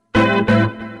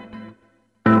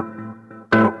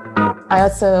I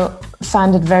also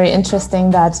found it very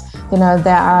interesting that,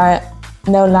 there are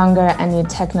no longer any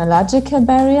technological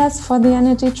barriers for the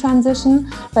energy transition,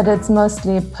 but it's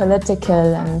mostly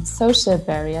political and social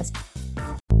barriers.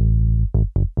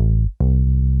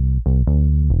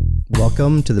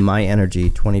 Welcome to the My Energy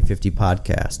 2050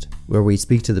 podcast, where we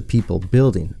speak to the people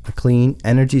building a clean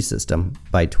energy system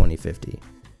by 2050.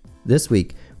 This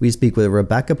week, we speak with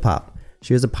Rebecca Popp.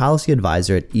 She is a policy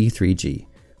advisor at E3G.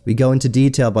 We go into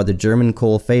detail about the German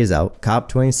coal phase-out,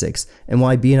 COP26, and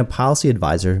why being a policy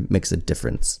advisor makes a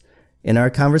difference. In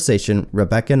our conversation,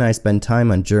 Rebecca and I spend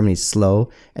time on Germany's slow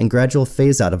and gradual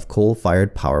phase-out of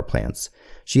coal-fired power plants.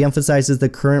 She emphasizes the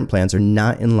current plans are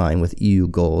not in line with EU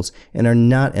goals and are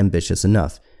not ambitious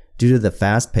enough due to the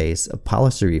fast pace of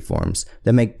policy reforms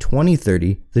that make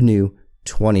 2030 the new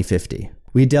 2050.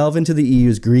 We delve into the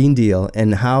EU's Green Deal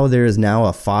and how there is now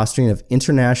a fostering of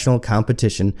international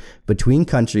competition between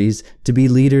countries to be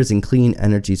leaders in clean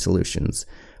energy solutions.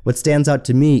 What stands out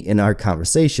to me in our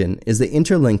conversation is the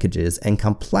interlinkages and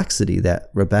complexity that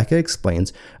Rebecca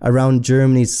explains around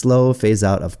Germany's slow phase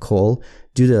out of coal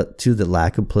due to the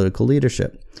lack of political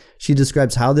leadership. She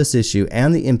describes how this issue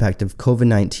and the impact of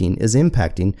COVID-19 is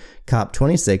impacting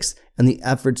COP26 and the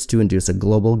efforts to induce a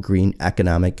global green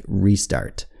economic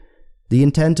restart. The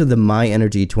intent of the My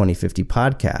Energy 2050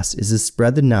 podcast is to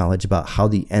spread the knowledge about how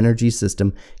the energy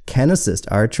system can assist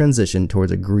our transition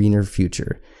towards a greener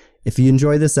future. If you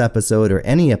enjoy this episode or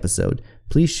any episode,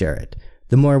 please share it.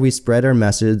 The more we spread our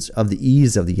message of the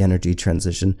ease of the energy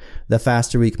transition, the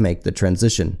faster we can make the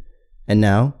transition. And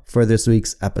now for this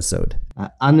week's episode.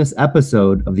 On this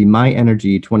episode of the My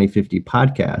Energy 2050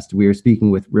 podcast, we are speaking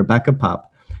with Rebecca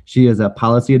Popp. She is a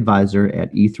policy advisor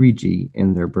at E3G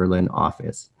in their Berlin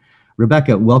office.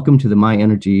 Rebecca, welcome to the My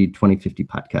Energy 2050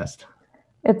 podcast.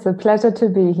 It's a pleasure to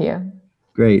be here.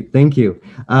 Great, thank you.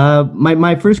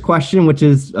 My first question, which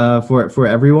is for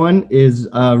everyone, is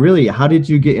really how did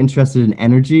you get interested in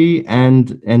energy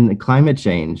and climate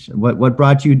change? What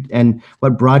brought you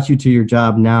to your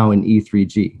job now in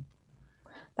E3G?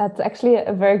 That's actually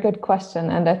a very good question,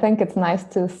 and I think it's nice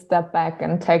to step back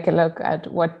and take a look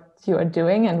at what you are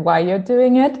doing and why you're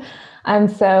doing it. And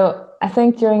so I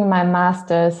think during my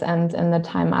master's and in the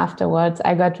time afterwards,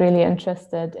 I got really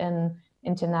interested in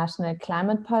international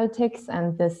climate politics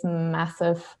and this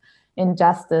massive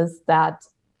injustice that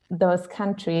those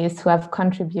countries who have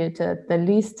contributed the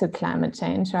least to climate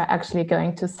change are actually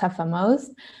going to suffer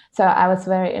most. So I was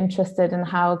very interested in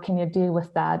how can you deal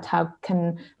with that? How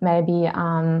can maybe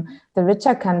the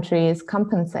richer countries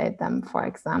compensate them, for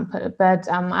example? But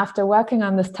after working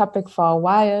on this topic for a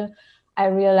while, I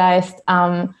realized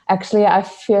actually I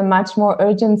feel much more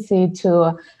urgency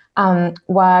to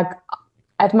work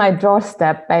at my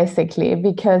doorstep, basically,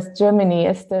 because Germany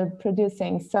is still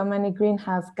producing so many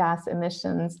greenhouse gas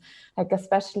emissions, like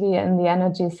especially in the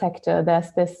energy sector.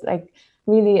 There's this like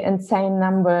really insane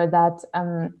number that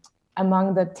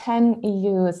among the 10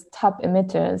 EU's top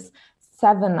emitters,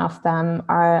 7 of them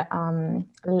are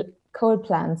coal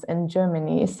plants in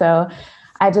Germany. So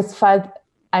I just felt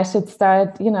I should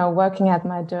start, working at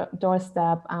my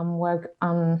doorstep, work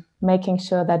on making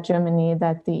sure that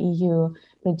that the EU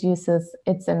reduces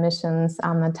its emissions.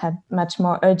 It had much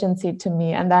more urgency to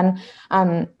me. And then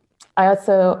I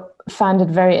also found it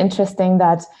very interesting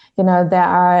that, there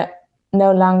are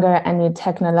no longer any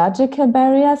technological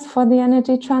barriers for the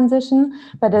energy transition,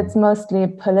 but it's mostly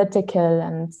political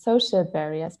and social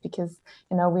barriers because,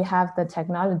 we have the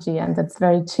technology and it's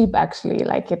very cheap, actually,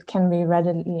 like it can be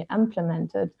readily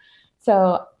implemented.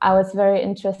 So I was very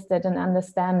interested in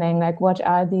understanding, like, what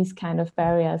are these kind of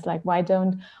barriers? Like, why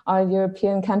don't all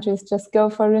European countries just go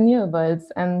for renewables?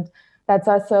 And that's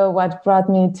also what brought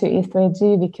me to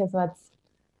E3G, because what's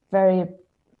very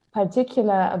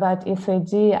particular about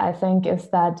E3G, I think, is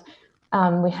that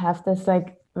we have this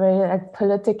very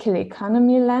political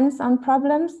economy lens on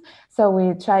problems. So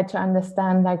we try to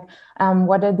understand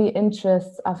what are the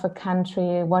interests of a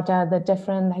country, what are the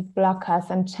different blockers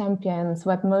and champions,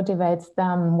 what motivates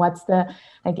them, what's the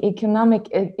economic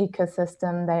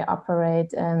ecosystem they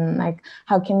operate in,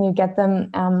 how can you get them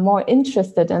more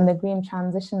interested in the green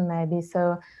transition maybe.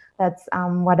 So that's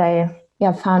what I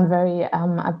found very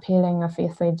appealing of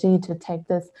E3G, to take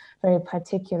this very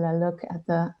particular look at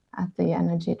the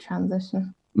energy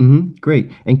transition. Mm-hmm.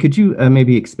 Great. And could you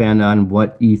maybe expand on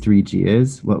what E3G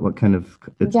is? What kind of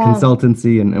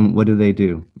consultancy and what do they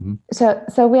do? Mm-hmm.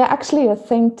 So we are actually a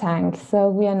think tank. So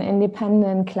we are an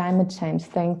independent climate change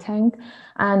think tank.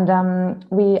 And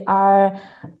we are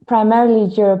primarily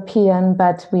European,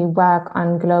 but we work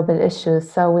on global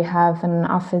issues. So we have an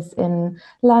office in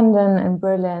London and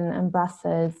Berlin and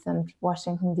Brussels and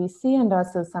Washington, D.C., and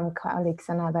also some colleagues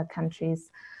in other countries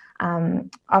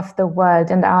of the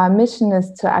world. And our mission is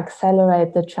to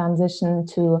accelerate the transition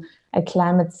to a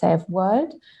climate safe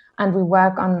world. And we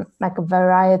work on like a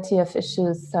variety of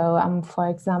issues. So for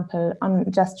example,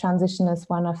 on just transition is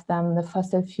one of them, the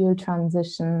fossil fuel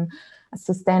transition,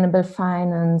 sustainable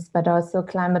finance, but also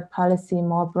climate policy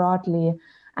more broadly.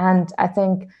 And I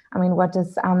think, what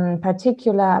is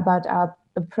particular about our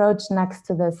approach next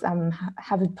to this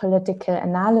heavy political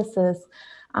analysis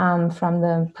from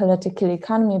the political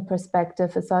economy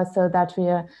perspective is also that we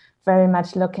are very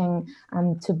much looking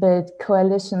to build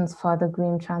coalitions for the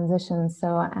green transition. So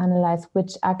analyze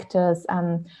which actors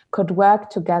could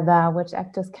work together, which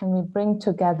actors can we bring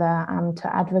together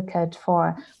to advocate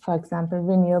for example,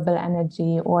 renewable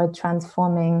energy or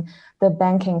transforming the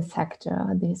banking sector,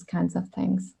 these kinds of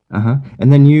things.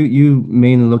 And then you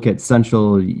mainly look at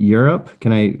Central Europe.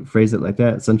 Can I phrase it like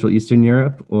that? Central Eastern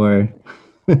Europe, or?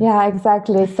 Yeah,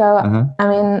 exactly. So,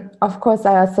 of course,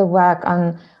 I also work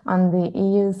on the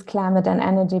EU's climate and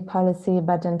energy policy,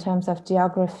 but in terms of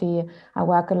geography, I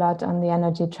work a lot on the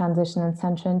energy transition in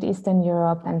Central and Eastern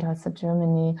Europe and also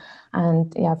Germany,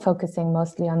 and focusing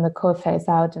mostly on the coal phase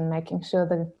out and making sure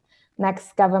the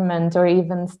next government, or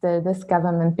even still this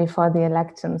government before the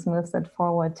elections, moves it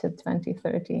forward to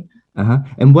 2030.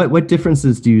 And what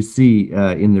differences do you see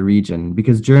in the region?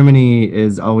 Because Germany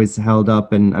is always held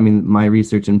up, and my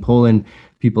research in Poland,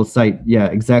 people cite,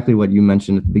 exactly what you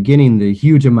mentioned at the beginning, the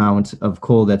huge amount of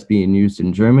coal that's being used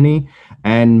in Germany.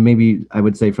 And maybe I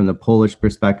would say from the Polish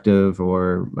perspective,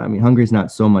 or Hungary's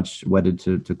not so much wedded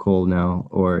to coal now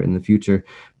or in the future,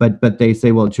 but they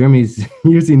say, well, Germany's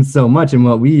using so much and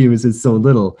what we use is so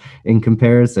little in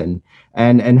comparison.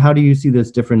 And how do you see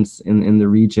this difference in the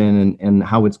region and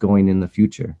how it's going in the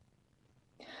future?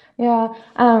 Yeah,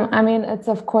 it's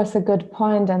of course a good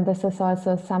point, and this is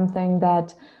also something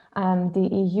that the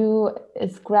EU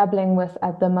is grappling with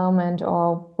at the moment,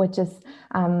 or which is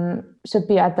should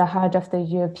be at the heart of the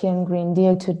European Green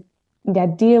Deal, to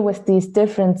deal with these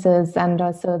differences and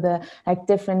also the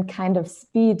different kind of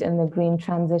speed in the green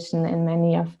transition in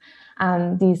many of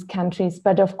these countries.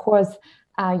 But of course,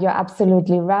 you're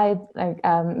absolutely right.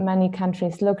 Many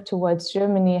countries look towards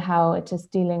Germany, how it is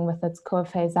dealing with its coal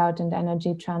phase out and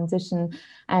energy transition.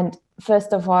 And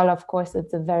first of all, of course,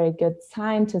 it's a very good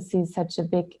sign to see such a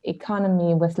big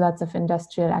economy with lots of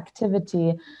industrial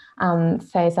activity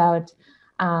phase out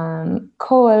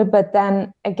coal. But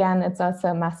then again, it's also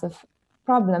a massive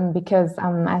problem because,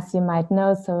 as you might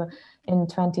know, so in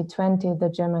 2020, the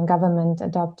German government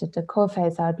adopted the coal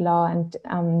phase out law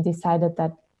and decided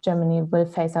that Germany will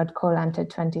phase out coal until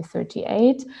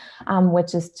 2038,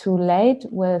 which is too late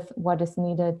with what is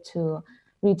needed to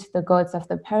reach the goals of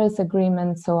the Paris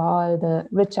Agreement. So all the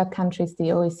richer countries, the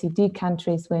OECD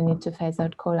countries, will need to phase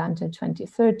out coal until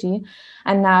 2030.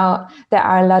 And now there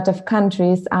are a lot of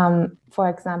countries, for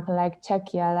example, like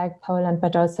Czechia, like Poland,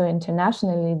 but also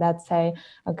internationally, that say,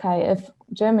 okay, if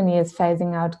Germany is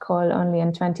phasing out coal only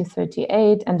in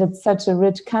 2038, and it's such a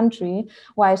rich country,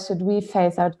 why should we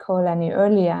phase out coal any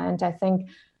earlier? And I think,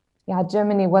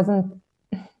 Germany wasn't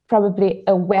probably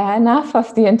aware enough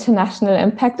of the international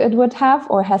impact it would have,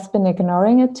 or has been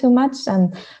ignoring it too much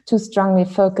and too strongly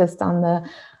focused on the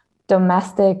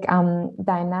domestic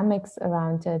dynamics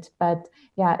around it. But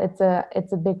it's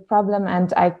a big problem,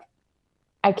 and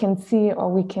I can see,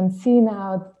 or we can see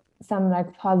now, some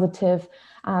positive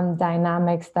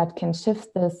dynamics that can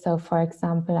shift this. So, for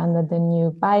example, under the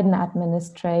new Biden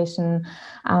administration,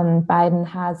 Biden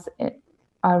has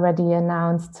already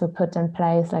announced to put in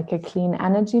place a clean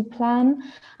energy plan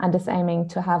and is aiming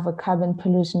to have a carbon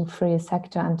pollution-free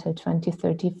sector until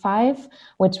 2035,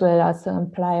 which will also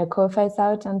imply a coal phase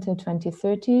out until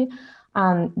 2030.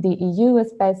 The EU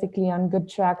is basically on good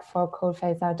track for coal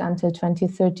phase out until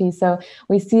 2030. So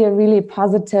we see a really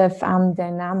positive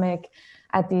dynamic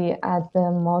at the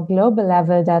more global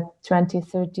level, that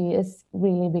 2030 is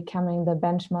really becoming the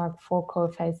benchmark for coal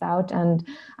phase out. And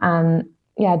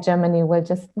Germany will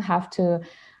just have to,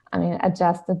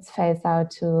 adjust its phase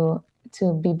out to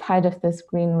be part of this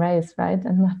green race, right?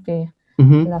 And not be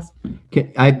lost.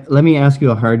 Let me ask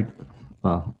you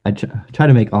I try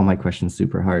to make all my questions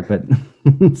super hard, but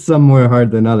some more hard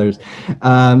than others.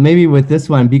 Maybe with this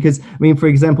one, because for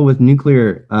example, with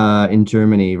nuclear in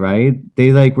Germany, right?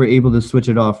 They were able to switch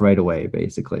it off right away,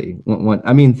 basically.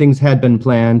 Things had been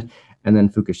planned, and then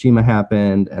Fukushima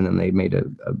happened, and then they made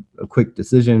a quick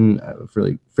decision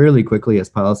fairly quickly as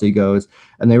policy goes,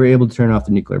 and they were able to turn off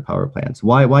the nuclear power plants.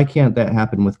 Why can't that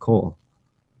happen with coal?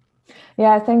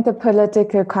 Yeah, I think the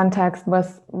political context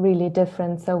was really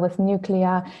different. So with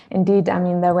nuclear, indeed, I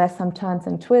mean, there were some turns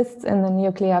and twists in the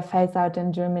nuclear phase out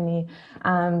in Germany,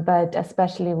 but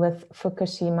especially with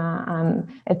Fukushima,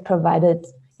 it provided,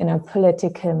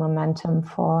 political momentum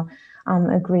for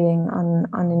agreeing on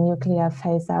a nuclear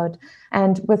phase out.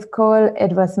 And with coal,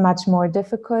 it was much more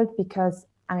difficult because,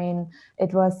 I mean,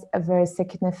 it was a very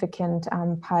significant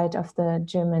part of the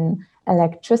German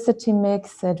electricity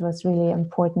mix. It was really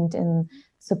important in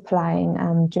supplying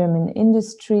German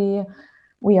industry.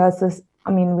 We also,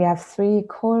 we have 3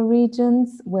 coal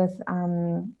regions with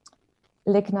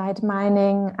lignite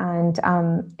mining, and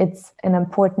it's an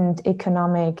important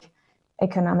economic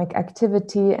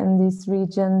activity in these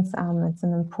regions. It's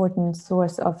an important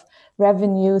source of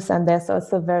revenues, and there's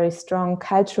also very strong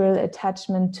cultural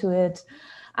attachment to it.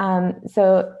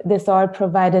 So this all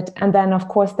provided, and then of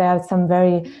course there are some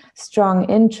very strong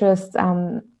interests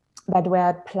that were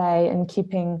at play in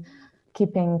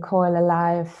keeping coal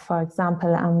alive. For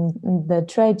example, the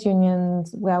trade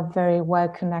unions were very well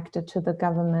connected to the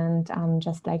government,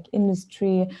 just like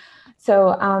industry.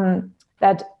 So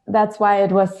that's why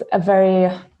it was a very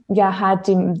hard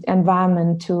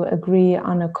environment to agree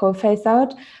on a coal phase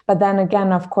out. But then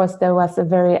again, of course, there was a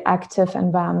very active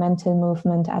environmental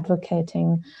movement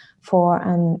advocating for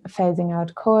phasing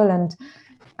out coal. And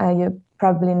you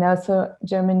probably know, so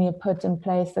Germany put in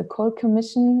place a coal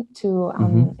commission to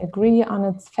agree on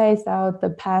its phase out,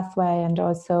 the pathway, and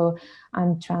also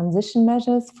transition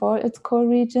measures for its coal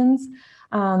regions.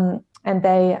 And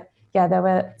there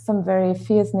were some very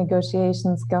fierce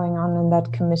negotiations going on in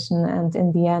that commission. And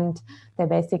in the end, they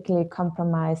basically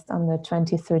compromised on the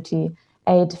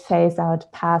 2038 phase out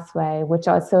pathway, which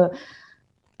also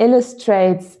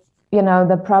illustrates,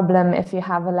 the problem. If you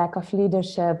have a lack of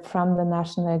leadership from the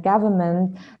national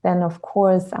government, then of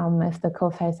course, if the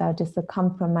coal phase out is a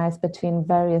compromise between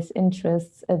various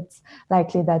interests, it's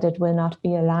likely that it will not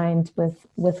be aligned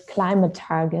with climate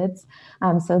targets.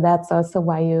 So that's also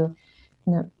why you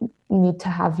need to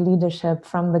have leadership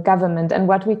from the government. And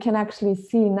what we can actually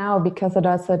see now, because it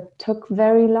also took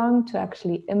very long to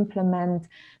actually implement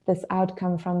this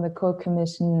outcome from the coal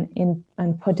commission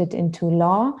and put it into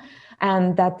law,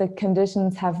 and that the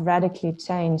conditions have radically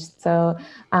changed. So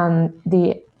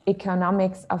the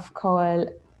economics of coal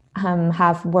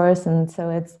have worsened. So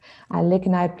it's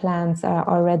lignite plants are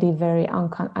already very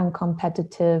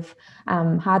uncompetitive.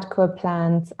 Hardcore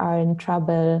plants are in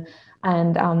trouble.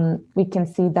 And we can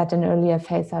see that an earlier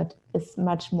phase out is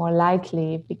much more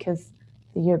likely, because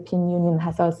the European Union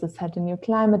has also set a new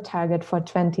climate target for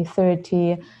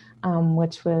 2030,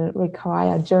 which will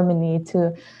require Germany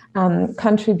to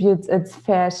contribute its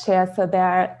fair share. So there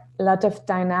are a lot of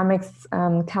dynamics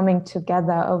coming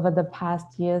together over the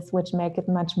past years, which make it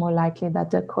much more likely that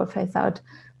the coal phase out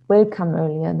will come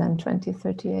earlier than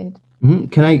 2038.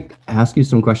 Can I ask you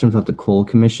some questions about the coal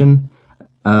commission?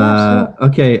 Sure.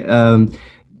 Okay,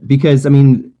 because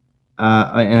and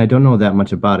I don't know that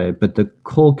much about it, but the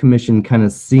coal commission kind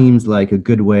of seems like a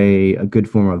good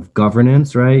form of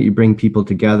governance, right? You bring people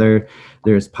together,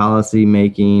 there's policy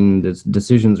making,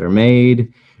 decisions are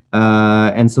made,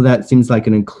 and so that seems like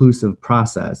an inclusive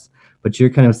process. But you're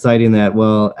kind of citing that,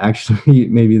 well, actually,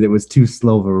 maybe that was too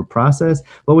slow of a process.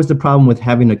 What was the problem with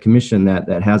having a commission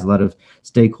that has a lot of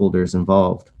stakeholders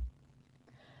involved?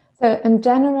 So in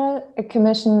general, a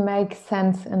commission makes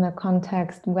sense in a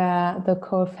context where the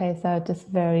coal phase out is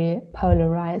very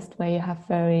polarized, where you have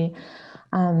very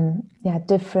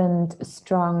different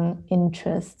strong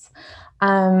interests.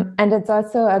 And it's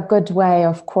also a good way,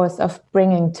 of course, of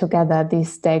bringing together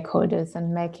these stakeholders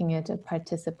and making it a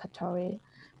participatory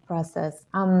process.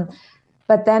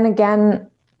 But then again,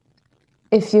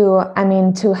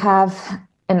 to have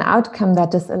an outcome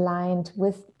that is aligned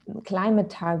with climate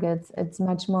targets, it's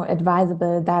much more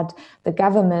advisable that the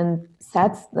government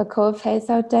sets the coal phase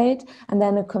out date, and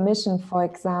then a commission, for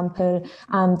example,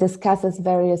 discusses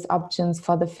various options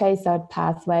for the phase out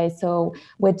pathway. So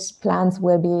which plants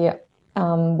will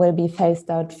be phased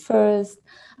out first?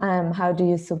 How do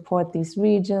you support these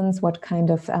regions? What kind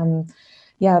of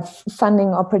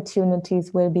funding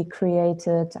opportunities will be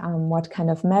created? What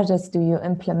kind of measures do you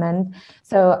implement?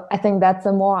 So I think that's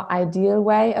a more ideal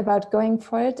way about going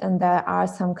for it. And there are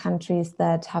some countries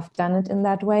that have done it in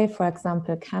that way. For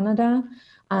example, Canada.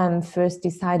 first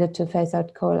decided to phase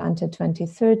out coal until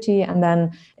 2030, and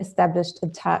then established a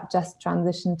Just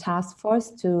Transition Task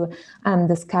Force to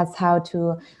discuss how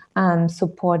to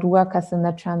support workers in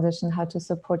the transition, how to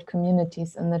support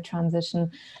communities in the transition.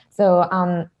 So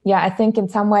I think in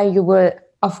some way you will,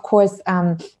 of course,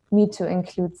 need to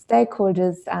include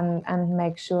stakeholders and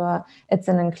make sure it's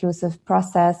an inclusive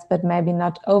process, but maybe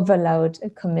not overload a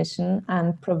commission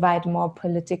and provide more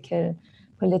political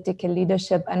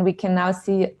leadership. And we can now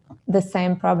see the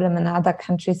same problem in other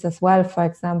countries as well. For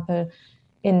example,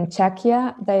 in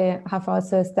Czechia, they have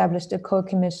also established a coal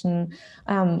commission,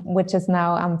 which is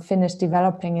now finished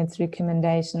developing its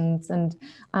recommendations. And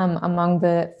among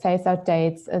the phase-out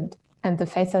dates, and the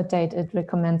phase-out date it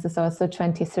recommends is also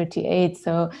 2038.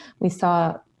 So we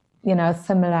saw,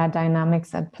 similar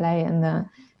dynamics at play in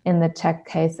the Czech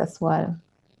case as well.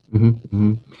 Mm-hmm,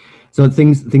 mm-hmm. So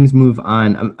things move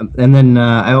on, and then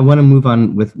I want to move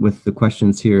on with the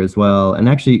questions here as well, and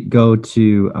actually go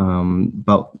to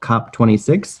about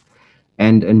COP26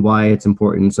 and why it's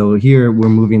important. So here we're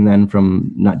moving then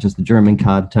from not just the German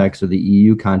context or the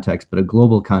EU context, but a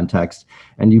global context.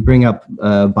 And you bring up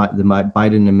the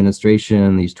Biden administration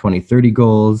and these 2030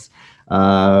 goals,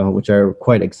 which are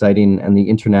quite exciting, and the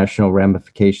international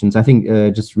ramifications. I think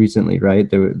just recently, right,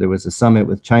 there was a summit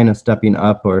with China stepping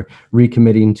up or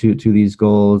recommitting to these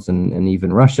goals, and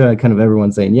even Russia, kind of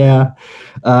everyone saying, yeah.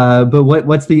 But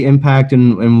what's the impact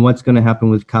and what's going to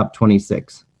happen with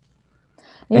COP26?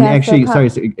 And actually,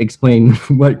 explain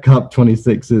what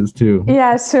COP26 is too.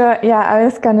 Yeah, sure. Yeah, I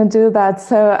was going to do that.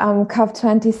 So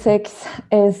COP26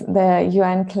 is the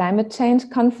UN Climate Change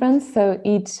Conference. So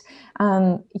each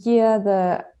year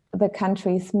the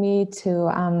countries meet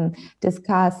to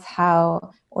discuss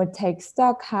or take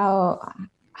stock how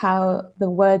the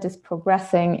world is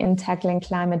progressing in tackling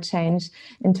climate change.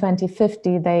 In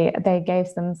 2050, they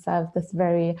gave themselves this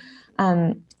very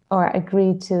or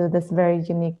agreed to this very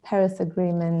unique Paris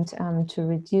Agreement to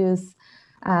reduce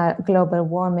global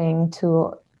warming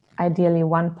to ideally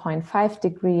 1.5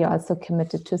 degree, also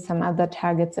committed to some other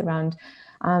targets around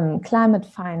climate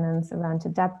finance, around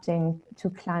adapting to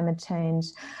climate change.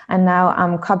 And now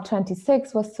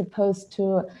COP26 was supposed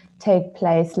to take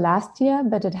place last year,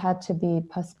 but it had to be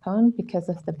postponed because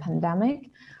of the pandemic.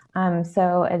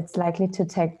 So it's likely to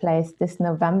take place this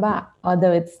November,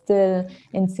 although it's still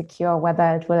insecure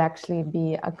whether it will actually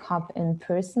be a COP in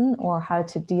person or how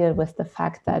to deal with the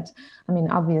fact that,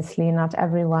 obviously not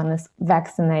everyone is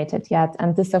vaccinated yet.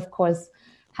 And this, of course,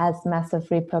 has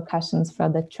massive repercussions for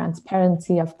the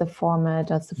transparency of the format,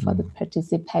 also for the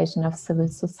participation of civil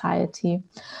society.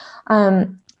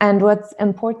 And what's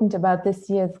important about this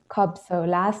year's COP, so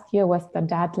last year was the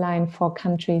deadline for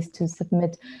countries to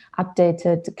submit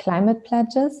updated climate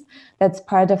pledges. That's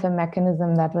part of a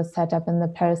mechanism that was set up in the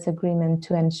Paris Agreement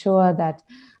to ensure that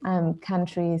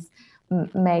countries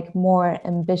make more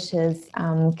ambitious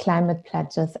climate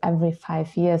pledges every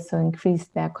 5 years, so increase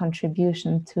their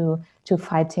contribution to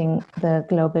fighting the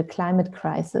global climate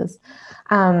crisis.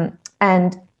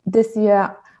 And this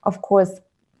year, of course,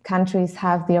 countries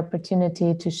have the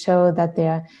opportunity to show that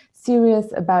they're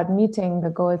serious about meeting the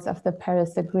goals of the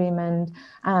Paris Agreement.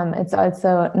 It's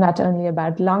also not only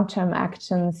about long-term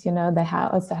actions, they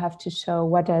also have to show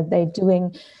what are they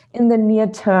doing in the near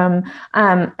term.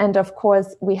 And of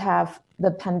course, we have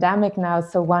the pandemic now,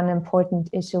 so one important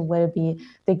issue will be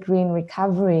the green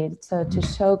recovery. So to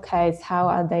showcase how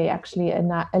are they actually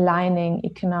aligning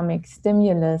economic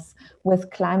stimulus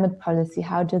with climate policy,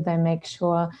 how do they make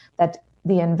sure that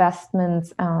the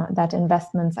investments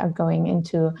are going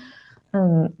into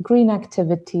green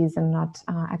activities and not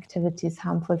activities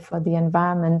harmful for the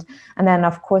environment. And then,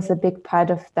 of course, a big part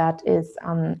of that is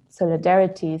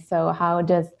solidarity. So how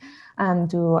does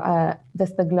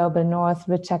the global North,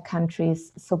 richer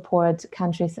countries, support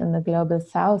countries in the global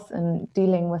South in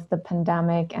dealing with the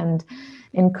pandemic and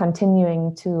in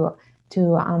continuing to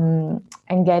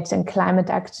engage in climate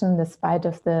action despite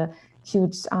of the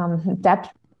huge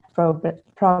debt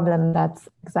problem that's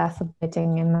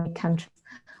exacerbating in many countries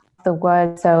of the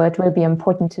world. So it will be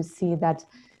important to see that,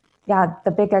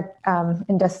 the bigger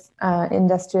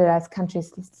industrialized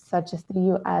countries such as the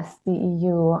US, the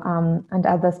EU, and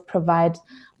others provide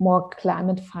more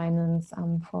climate finance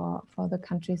for the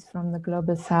countries from the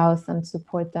global South and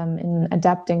support them in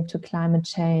adapting to climate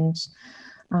change.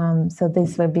 So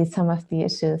these will be some of the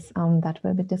issues that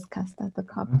will be discussed at the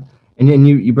COP. And then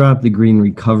you brought up the green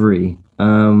recovery,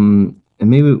 and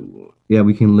maybe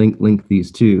we can link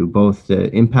these two, both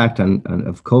the impact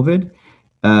of COVID,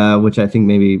 which I think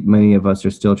maybe many of us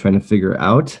are still trying to figure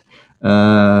out,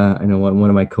 I know one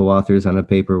of my co-authors on a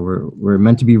paper, we're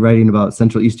meant to be writing about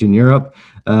Central Eastern Europe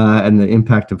and the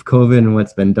impact of COVID and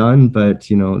what's been done, but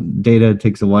data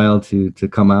takes a while to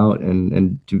come out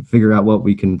and to figure out what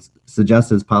we can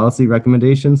suggest as policy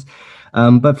recommendations.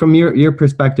 But from your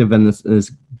perspective and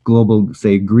this global,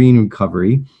 say, green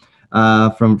recovery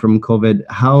from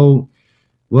COVID,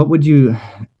 what would you,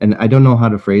 and I don't know how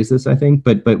to phrase this, I think,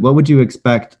 but what would you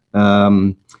expect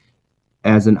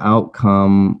as an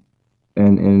outcome,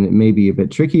 and it may be a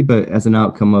bit tricky, but as an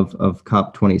outcome of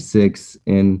COP26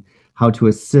 in how to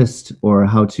assist or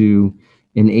how to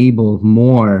enable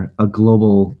more a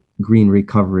global green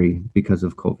recovery because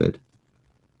of COVID?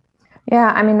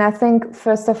 Yeah, I mean, I think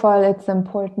first of all, it's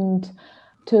important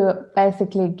to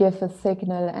basically give a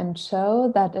signal and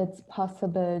show that it's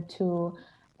possible to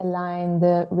align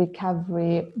the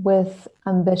recovery with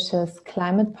ambitious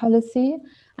climate policy,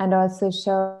 and also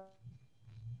show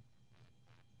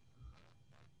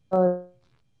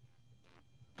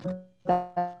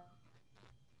that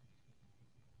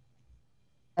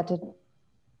it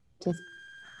is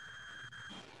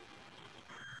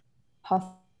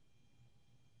possible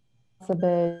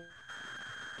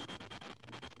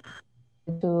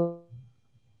to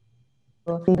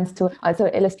also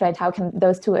illustrate how can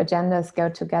those two agendas go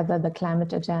together, the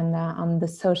climate agenda and the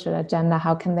social agenda,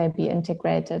 how can they be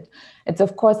integrated? It's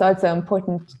of course also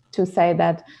important to say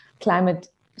that climate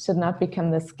should not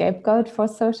become the scapegoat for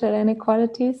social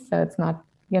inequalities. So it's not,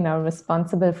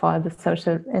 responsible for the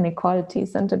social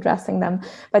inequalities and addressing them.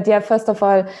 But yeah, first of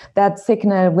all, that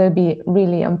signal will be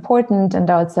really important, and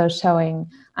also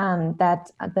showing that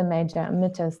the major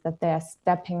emitters, that they are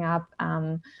stepping up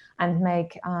and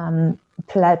make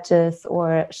pledges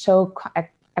or show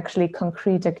actually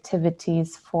concrete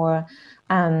activities for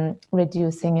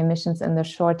reducing emissions in the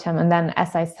short term. And then,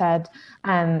 as I said,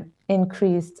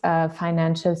 increased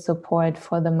financial support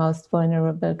for the most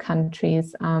vulnerable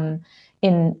countries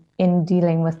in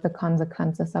dealing with the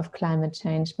consequences of climate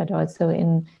change, but also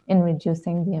in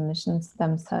reducing the emissions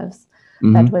themselves.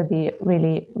 Mm-hmm. That will be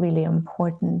really, really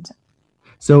important.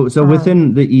 So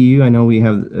within the EU, I know we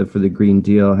have, for the Green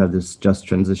Deal, have this just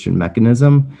transition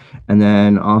mechanism. And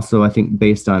then also, I think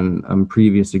based on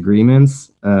previous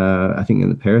agreements, I think in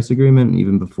the Paris Agreement,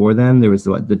 even before then, there was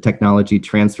the technology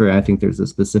transfer. I think there's a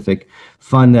specific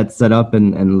fund that's set up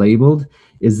and labeled.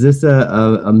 Is this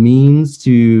a means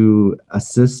to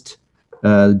assist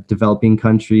developing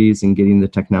countries in getting the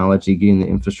technology, getting the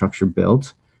infrastructure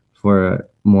built for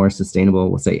more sustainable,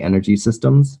 we'll say, energy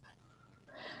systems?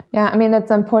 Yeah, I mean,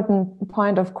 it's an important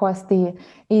point. Of course, the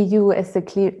EU is a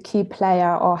key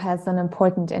player, or has an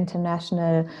important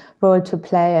international role to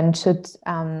play, and should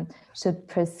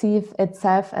perceive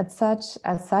itself as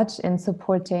such in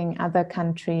supporting other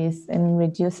countries in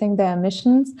reducing their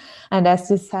emissions. And as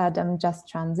you said, just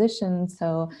transition.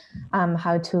 So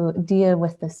how to deal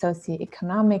with the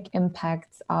socioeconomic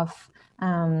impacts of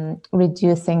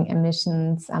reducing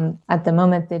emissions. At the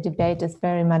moment, the debate is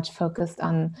very much focused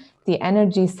on the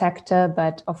energy sector,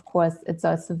 but of course, it's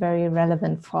also very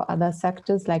relevant for other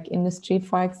sectors like industry,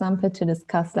 for example, to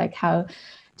discuss like how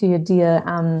do you deal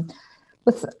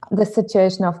with the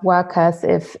situation of workers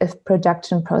if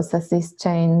production processes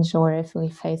change, or if we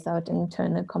phase out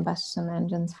internal combustion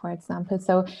engines, for example.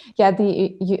 So yeah,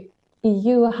 the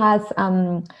EU has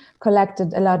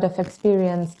collected a lot of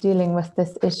experience dealing with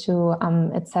this issue.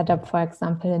 It set up, for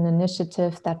example, an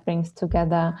initiative that brings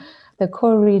together the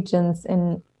core regions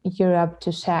in Europe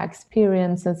to share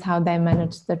experiences, how they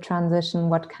manage the transition,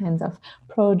 what kinds of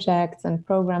projects and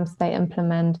programs they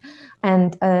implement.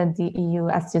 And the EU,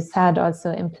 as you said,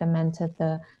 also implemented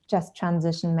the Just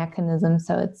Transition mechanism.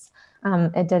 So it's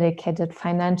a dedicated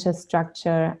financial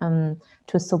structure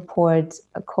to support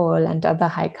coal and other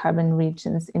high carbon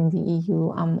regions in the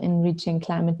EU in reaching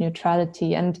climate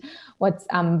neutrality. And what's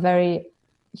very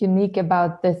unique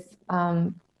about this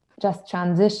Just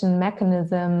Transition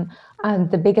mechanism,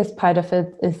 the biggest part of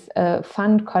it is a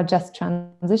fund called Just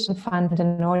Transition Fund.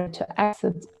 In order to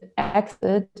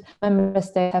exit, member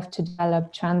states have to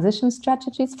develop transition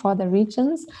strategies for the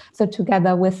regions. So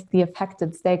together with the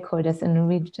affected stakeholders in the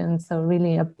region, so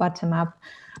really a bottom-up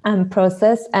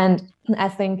process. And I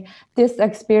think this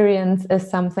experience is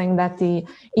something that the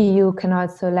EU can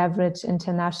also leverage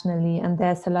internationally. And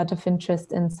there's a lot of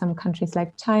interest in some countries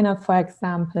like China, for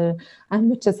example,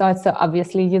 which is also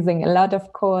obviously using a lot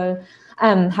of coal,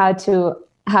 how to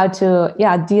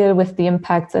deal with the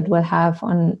impacts it will have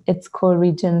on its core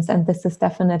regions. And this is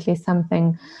definitely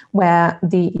something where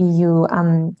the EU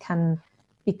can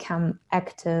become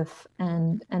active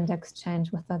and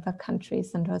exchange with other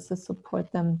countries and also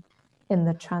support them in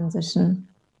the transition.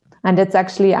 And it's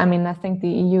actually, I mean, I think the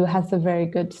EU has a very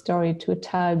good story to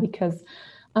tell, because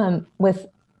with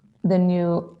the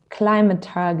new climate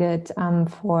target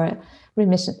for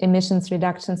emissions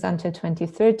reductions until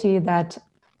 2030 that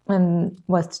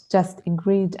was just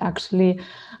agreed, actually,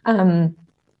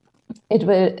 it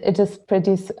is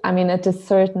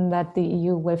certain that the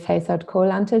EU will phase out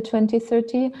coal until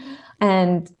 2030.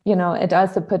 And, it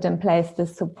also put in place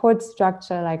this support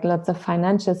structure, like lots of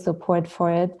financial support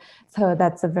for it. So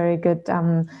that's a very good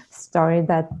story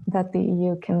that the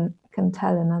EU can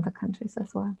tell in other countries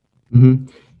as well. Mm-hmm.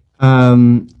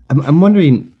 I'm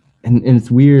wondering, and it's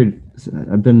weird,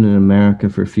 I've been in America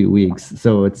for a few weeks,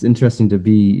 so it's interesting to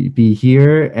be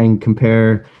here and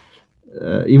compare.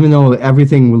 Even though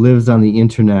everything lives on the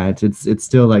internet, it's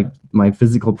still like my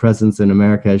physical presence in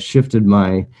America has shifted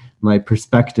my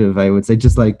perspective, I would say,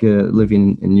 just like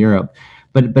living in Europe.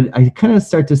 But I kind of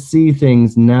start to see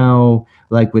things now,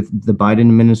 like with the Biden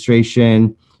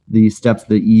administration, the steps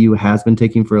the EU has been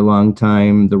taking for a long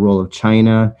time, the role of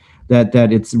China, that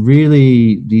it's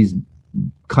really these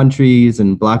countries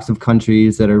and blocks of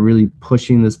countries that are really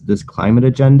pushing this climate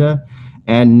agenda.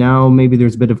 And now maybe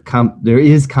there's a bit of there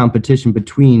is competition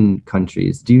between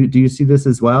countries. Do you see this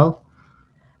as well?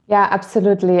 Yeah,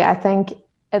 absolutely. I think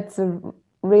it's a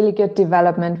really good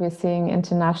development we're seeing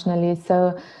internationally.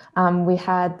 So we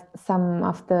had some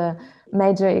of the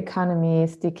major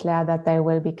economies declare that they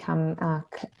will become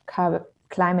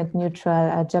climate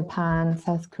neutral, Japan,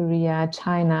 South Korea,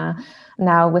 China.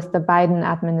 Now with the Biden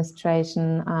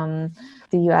administration,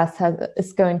 the US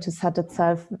is going to set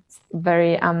itself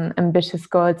very ambitious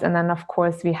goals. And then, of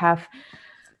course, we have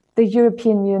the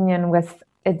European Union with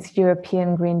its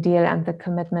European Green Deal and the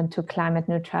commitment to climate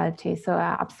neutrality. So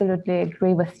I absolutely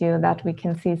agree with you that we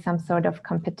can see some sort of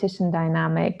competition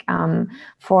dynamic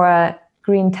for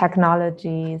green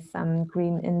technologies and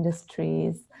green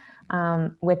industries,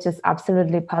 which is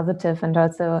absolutely positive, and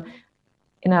also,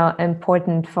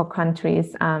 important for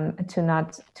countries to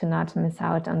not miss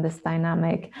out on this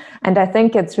dynamic. And I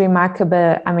think it's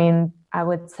remarkable. I mean, I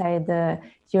would say the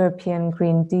European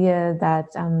Green Deal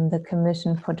that the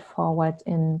Commission put forward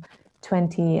in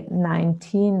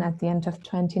 2019, at the end of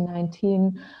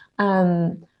 2019,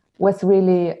 was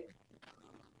really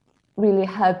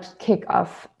helped kick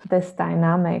off this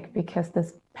dynamic, because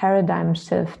this paradigm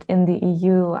shift in the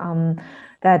EU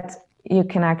that you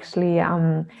can actually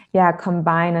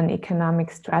combine an economic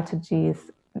strategy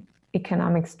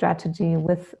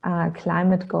with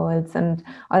climate goals, and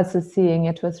also seeing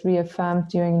it was reaffirmed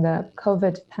during the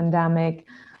COVID pandemic,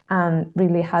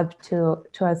 really helped to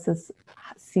also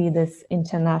see this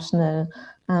international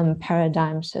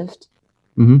paradigm shift.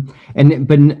 Mm-hmm.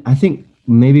 But I think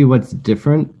maybe what's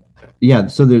different,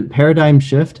 so the paradigm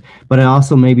shift, but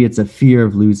also maybe it's a fear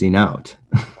of losing out.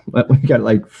 We got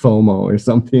like FOMO or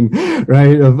something,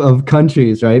 right, of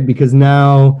countries, right? Because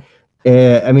now,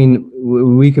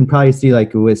 we can probably see,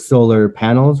 like with solar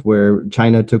panels, where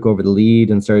China took over the lead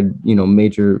and started,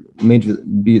 major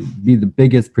be the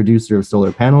biggest producer of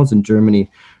solar panels, and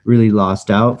Germany really lost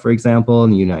out, for example,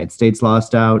 and the United States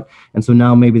lost out. And so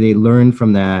now maybe they learned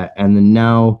from that, and then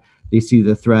now they see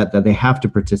the threat that they have to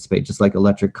participate, just like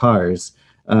electric cars,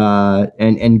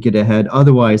 and get ahead.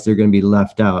 Otherwise, they're going to be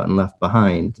left out and left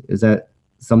behind. Is that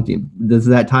something? Does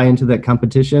that tie into that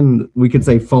competition? We could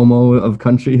say FOMO of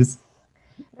countries.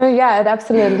 Yeah, it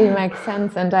absolutely makes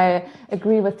sense, and I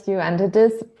agree with you. And it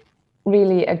is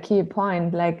really a key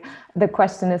point. Like, the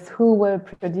question is, who will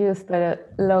produce the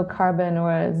low carbon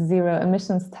or zero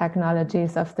emissions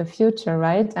technologies of the future,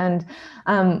 right? And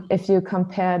if you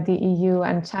compare the EU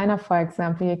and China, for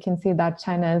example, you can see that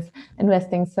China is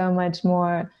investing so much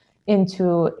more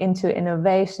into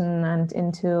innovation and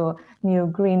into new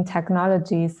green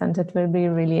technologies, and it will be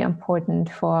really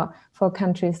important for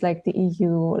countries like the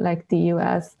EU, like the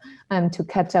US, to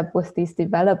catch up with these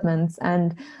developments.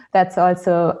 And that's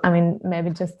also, maybe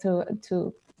just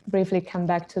to briefly come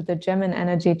back to the German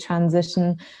energy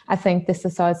transition, I think this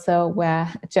is also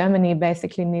where Germany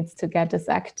basically needs to get its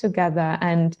act together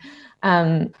and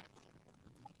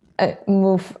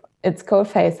move its coal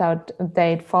phase out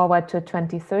date forward to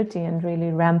 2030 and really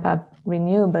ramp up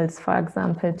renewables, for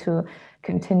example, to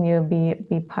continue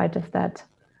be part of that.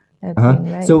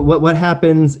 So what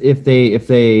happens if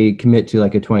they commit to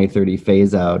like a 2030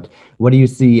 phase out? What do you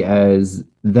see as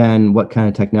then what kind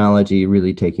of technology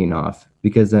really taking off?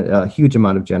 Because a huge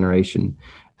amount of generation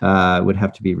would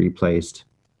have to be replaced.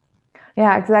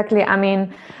 Yeah, exactly.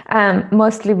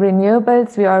 Mostly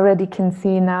renewables. We already can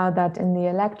see now that in the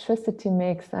electricity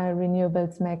mix,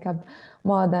 renewables make up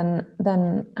more than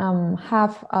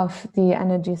half of the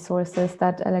energy sources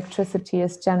that electricity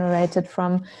is generated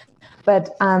from. But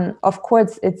of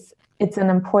course, it's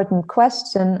an important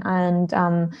question, and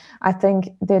I think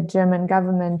the German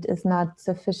government is not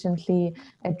sufficiently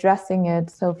addressing it.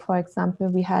 So, for example,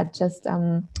 we had just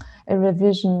a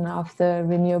revision of the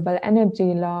renewable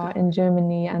energy law in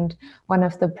Germany, and one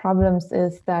of the problems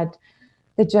is that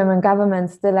the German government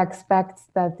still expects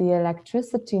that the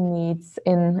electricity needs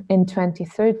in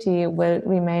 2030 will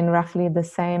remain roughly the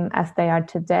same as they are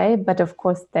today. But of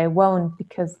course, they won't,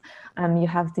 because you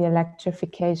have the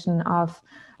electrification of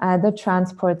the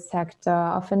transport sector,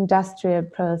 of industrial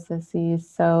processes.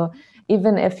 So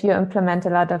even if you implement a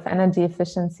lot of energy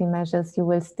efficiency measures, you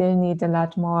will still need a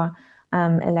lot more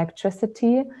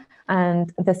electricity.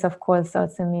 And this, of course,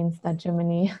 also means that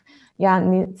Germany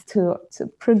needs to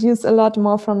produce a lot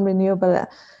more from renewables.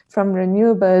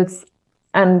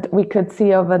 And we could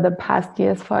see over the past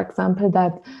years, for example,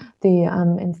 that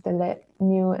the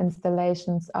new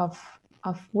installations of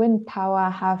wind power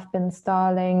have been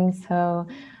stalling. So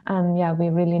we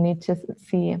really need to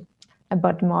see a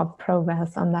bit more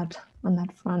progress on that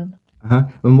front.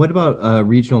 And what about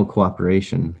regional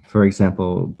cooperation? For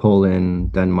example,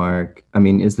 Poland, Denmark. I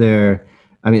mean,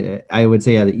 I would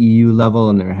say at the EU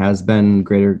level, and there has been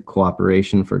greater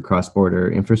cooperation for cross-border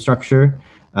infrastructure.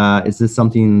 Is this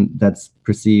something that's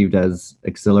perceived as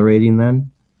accelerating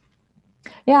then?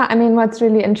 Yeah, I mean, what's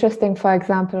really interesting, for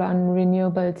example, on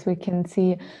renewables, we can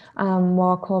see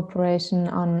more cooperation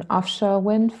on offshore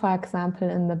wind, for example,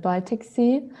 in the Baltic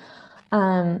Sea.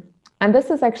 And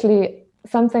this is actually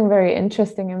something very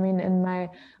interesting. I mean,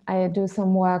 I do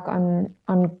some work on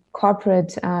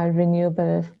corporate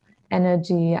renewable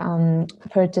energy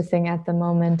purchasing at the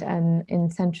moment and in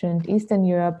Central and Eastern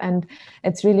Europe. And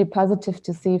it's really positive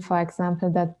to see, for example,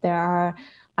 that there are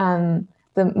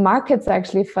the markets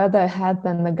actually further ahead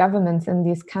than the governments in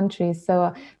these countries.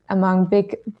 So among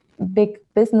big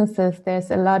businesses,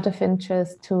 there's a lot of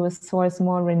interest to source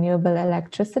more renewable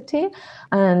electricity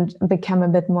and become a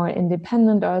bit more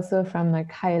independent also from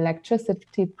like high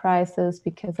electricity prices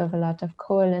because of a lot of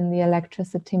coal in the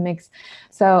electricity mix.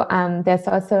 So there's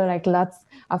also like lots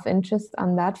of interest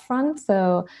on that front.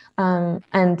 So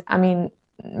and I mean,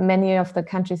 many of the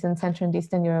countries in Central and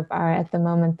Eastern Europe are at the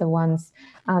moment the ones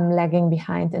lagging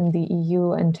behind in the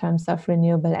EU in terms of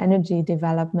renewable energy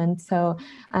development. So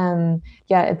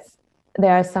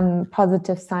there are some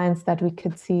positive signs that we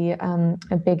could see a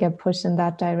bigger push in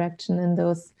that direction in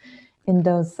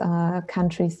those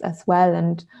countries as well.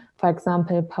 And for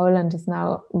example, Poland is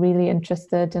now really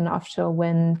interested in offshore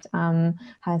wind,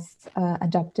 has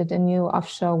adopted a new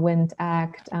offshore wind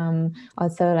act,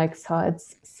 also like saw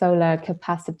its solar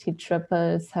capacity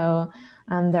triple. So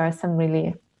there are some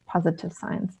really positive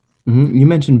signs. Mm-hmm. You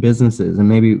mentioned businesses, and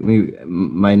maybe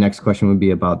my next question would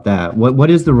be about that. What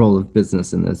is the role of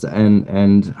business in this,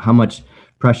 and how much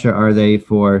pressure are they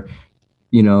for,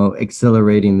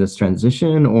 accelerating this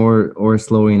transition or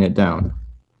slowing it down?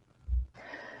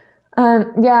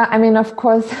 I mean, of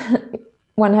course,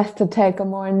 one has to take a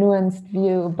more nuanced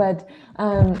view, but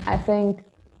I think,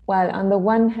 well, on the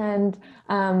one hand,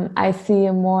 I see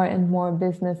more and more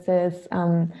businesses,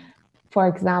 for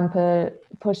example,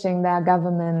 pushing their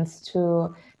governments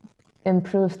to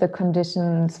improve the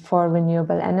conditions for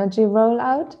renewable energy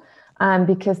rollout,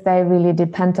 because they really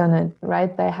depend on it,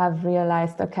 right? They have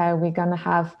realized, okay, we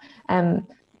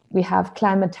have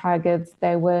climate targets.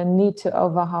 They will need to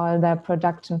overhaul their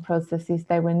production processes.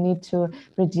 They will need to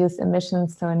reduce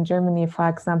emissions. So in Germany, for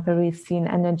example, we've seen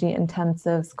energy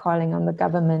intensives calling on the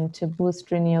government to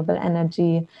boost renewable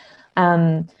energy.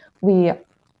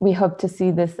 We hope to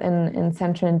see this in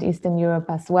Central and Eastern Europe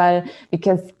as well,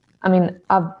 because I mean,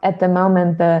 at the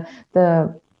moment,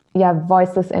 the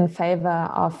voices in favor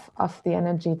of the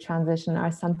energy transition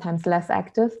are sometimes less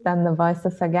active than the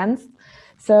voices against.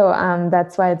 So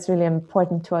that's why it's really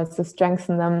important to also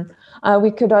strengthen them. We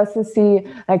could also see,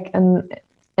 like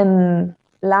in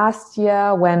last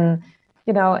year, when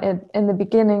in the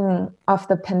beginning of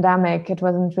the pandemic, it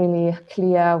wasn't really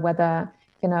clear whether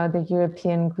the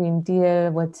European Green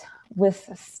Deal would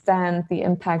withstand the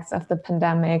impacts of the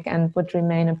pandemic and would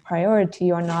remain a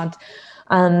priority or not.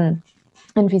 And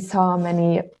we saw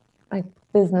many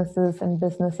businesses and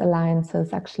business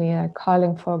alliances actually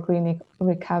calling for green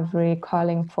recovery,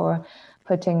 calling for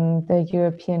putting the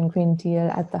European Green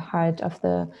Deal at the heart of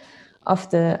the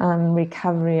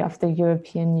recovery of the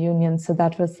European Union. So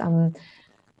that was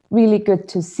really good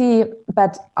to see.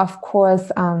 But of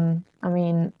course, I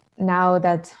mean,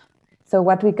 so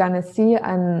what we're going to see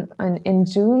in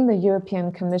June, the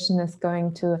European Commission is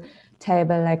going to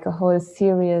table like a whole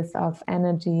series of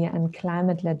energy and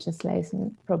climate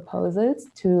legislation proposals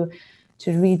to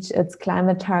to reach its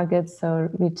climate targets, so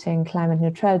reaching climate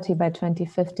neutrality by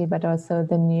 2050, but also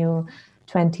the new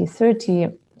 2030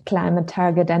 climate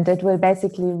target, and it will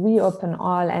basically reopen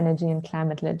all energy and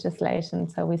climate legislation.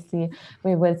 So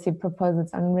we will see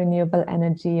proposals on renewable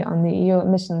energy, on the EU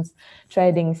emissions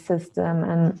trading system,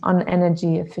 and on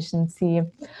energy efficiency.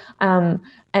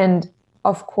 And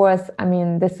of course, I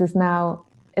mean, this is now,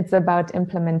 it's about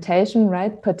implementation,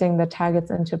 right? Putting the targets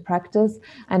into practice.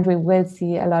 And we will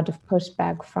see a lot of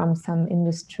pushback from some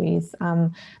industries.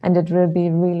 And it will be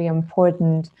really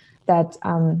important that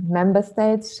member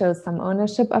states show some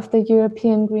ownership of the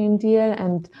European Green Deal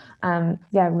and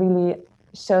really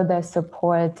show their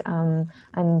support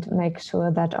and make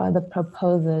sure that all the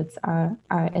proposals are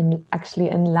actually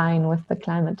in line with the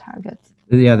climate targets.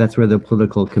 Yeah, that's where the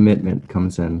political commitment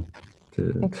comes in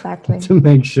exactly to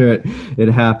make sure it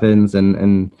happens.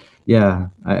 And yeah,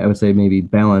 I would say maybe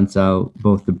balance out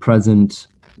both the present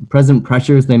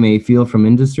pressures they may feel from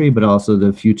industry, but also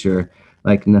the future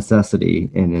like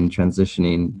necessity in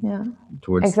transitioning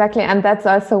towards. Exactly. And that's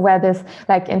also where this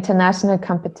like international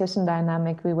competition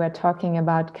dynamic we were talking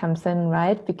about comes in,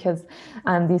 right? Because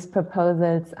these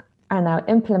proposals are now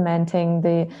implementing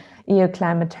the EU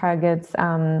climate targets.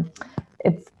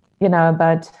 It's,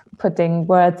 about putting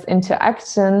words into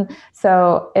action.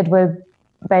 So it will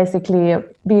basically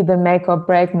be the make or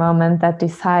break moment that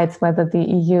decides whether the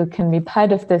EU can be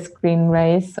part of this green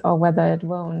race or whether it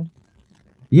won't.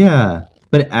 Yeah,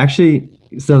 but actually,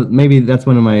 so maybe that's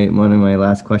one of my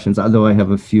last questions. Although I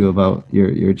have a few about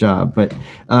your job, but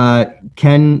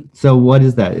so what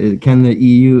is that? Can the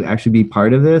EU actually be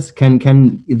part of this?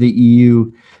 Can the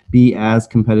EU be as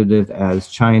competitive as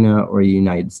China or the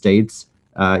United States,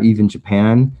 even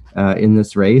Japan, in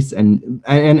this race? And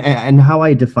how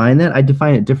I define that, I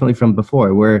define it differently from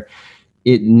before, where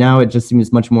it just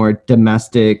seems much more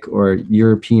domestic or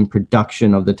European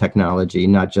production of the technology,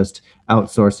 not just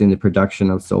outsourcing the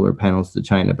production of solar panels to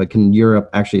China, but can Europe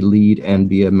actually lead and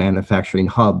be a manufacturing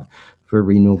hub for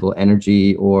renewable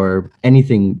energy or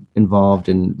anything involved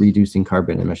in reducing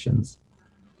carbon emissions?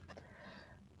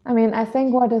 I mean, I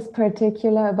think what is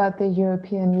particular about the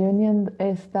European Union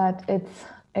is that it's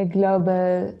a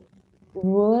global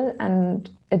rule and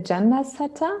agenda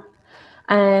setter.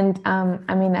 And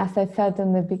I mean, as I said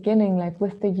in the beginning, like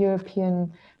with the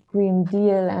European Green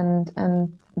Deal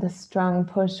and the strong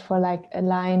push for like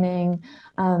aligning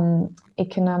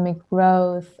economic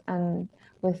growth and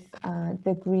with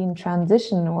the green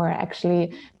transition, or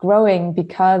actually growing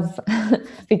because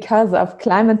of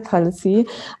climate policy,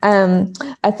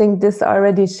 I think this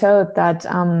already showed that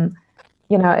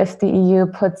if the EU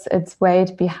puts its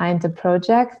weight behind the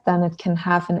project, then it can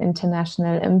have an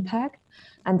international impact.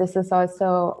 And this is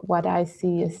also what I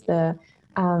see is the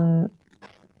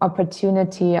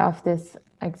opportunity of this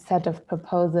set of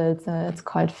proposals. It's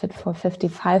called Fit for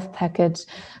 55 package,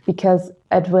 because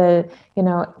it will,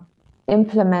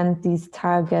 implement these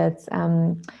targets,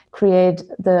 create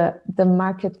the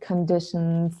market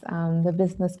conditions, the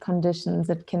business conditions.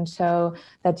 It can show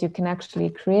that you can actually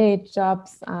create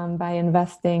jobs by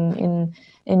investing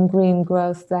in green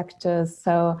growth sectors.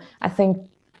 So I think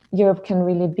Europe can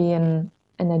really be an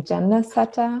agenda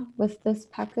setter with this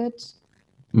package.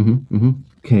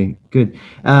 Okay, good.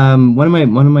 One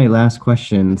of my last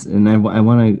questions, and I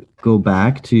want to go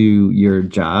back to your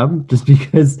job, just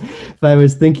because if I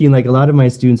was thinking, like, a lot of my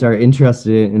students are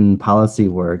interested in policy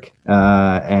work,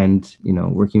 and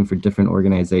working for different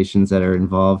organizations that are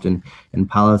involved in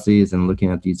policies and looking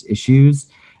at these issues.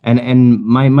 And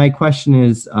my question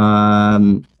is,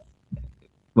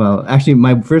 well, actually,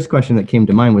 my first question that came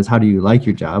to mind was, how do you like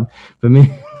your job? But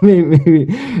maybe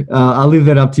I'll leave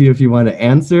that up to you if you want to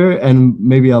answer. And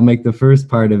maybe I'll make the first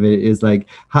part of it is like,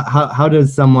 how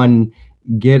does someone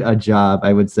get a job,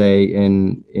 I would say,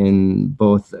 in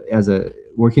both as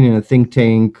working in a think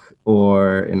tank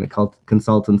or in a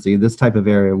consultancy, this type of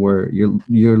area where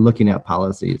you're looking at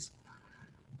policies?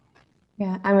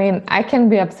 Yeah, I mean, I can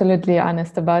be absolutely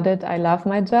honest about it. I love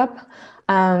my job.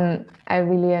 I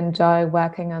really enjoy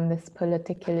working on these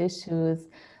political issues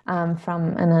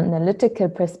from an analytical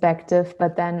perspective,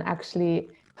 but then actually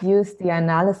use the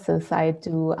analysis I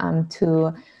do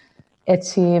to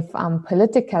achieve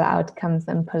political outcomes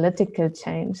and political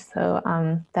change. So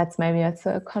that's maybe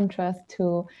also a contrast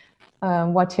to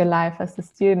what your life as a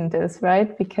student is,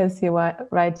 right? Because you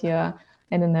write your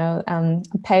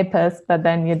papers, but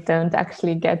then you don't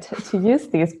actually get to use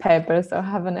these papers or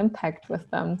have an impact with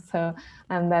them. So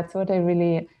that's what I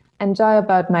really enjoy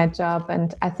about my job.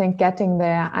 And I think getting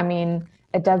there, I mean,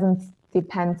 it doesn't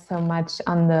depend so much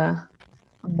on the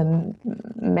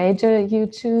major you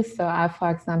choose. So I, for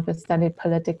example, studied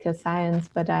political science,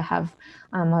 but I have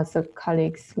also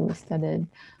colleagues who studied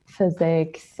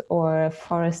physics or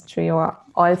forestry or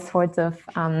all sorts of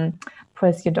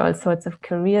pursued all sorts of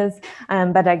careers.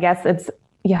 But I guess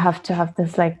you have to have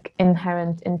this like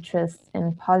inherent interest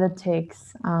in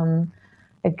politics,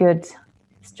 a good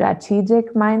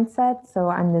strategic mindset.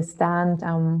 So understand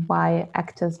why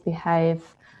actors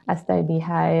behave as they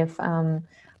behave,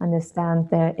 understand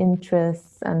their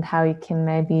interests and how you can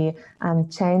maybe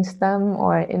change them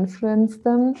or influence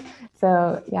them.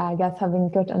 So yeah, I guess having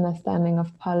good understanding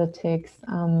of politics,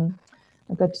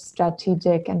 a good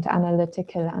strategic and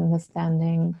analytical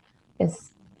understanding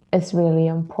is really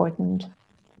important.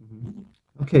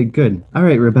 Okay, good. All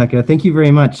right, Rebecca, thank you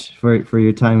very much for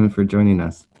your time and for joining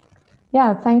us.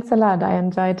 Yeah, thanks a lot. I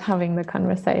enjoyed having the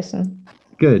conversation.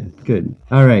 Good.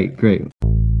 All right, great.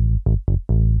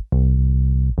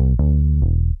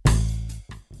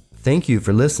 Thank you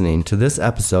for listening to this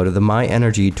episode of the My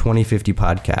Energy 2050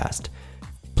 podcast.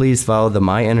 Please follow the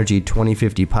My Energy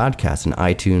 2050 podcast in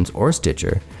iTunes or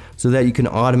Stitcher so that you can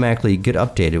automatically get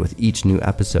updated with each new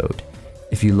episode.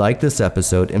 If you like this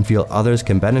episode and feel others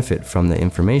can benefit from the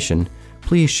information,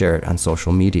 please share it on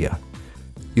social media.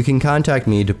 You can contact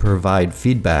me to provide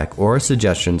feedback or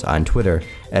suggestions on Twitter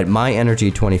at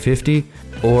MyEnergy2050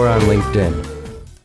 or on LinkedIn.